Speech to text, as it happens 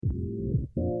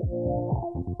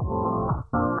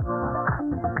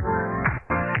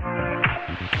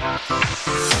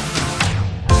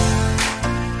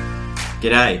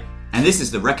G'day, and this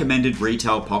is the Recommended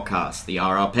Retail Podcast, the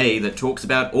RRP that talks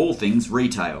about all things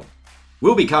retail.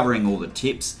 We'll be covering all the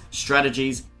tips,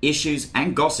 strategies, issues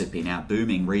and gossip in our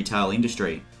booming retail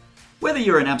industry. Whether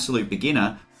you're an absolute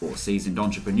beginner or seasoned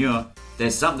entrepreneur,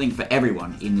 there's something for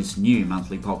everyone in this new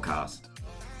monthly podcast.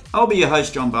 I'll be your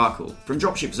host, John Barkle, from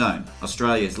Dropship Zone,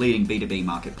 Australia's leading B2B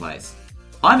marketplace.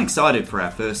 I'm excited for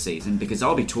our first season because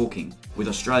I'll be talking with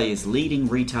Australia's leading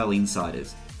retail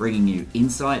insiders, bringing you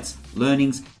insights,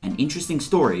 learnings, and interesting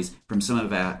stories from some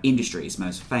of our industry's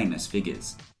most famous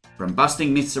figures. From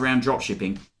busting myths around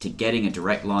dropshipping to getting a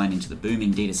direct line into the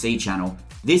booming D2C channel,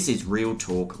 this is Real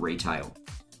Talk Retail.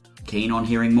 Keen on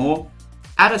hearing more?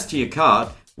 Add us to your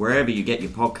cart wherever you get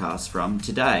your podcasts from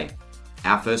today.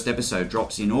 Our first episode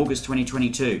drops in August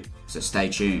 2022, so stay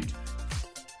tuned.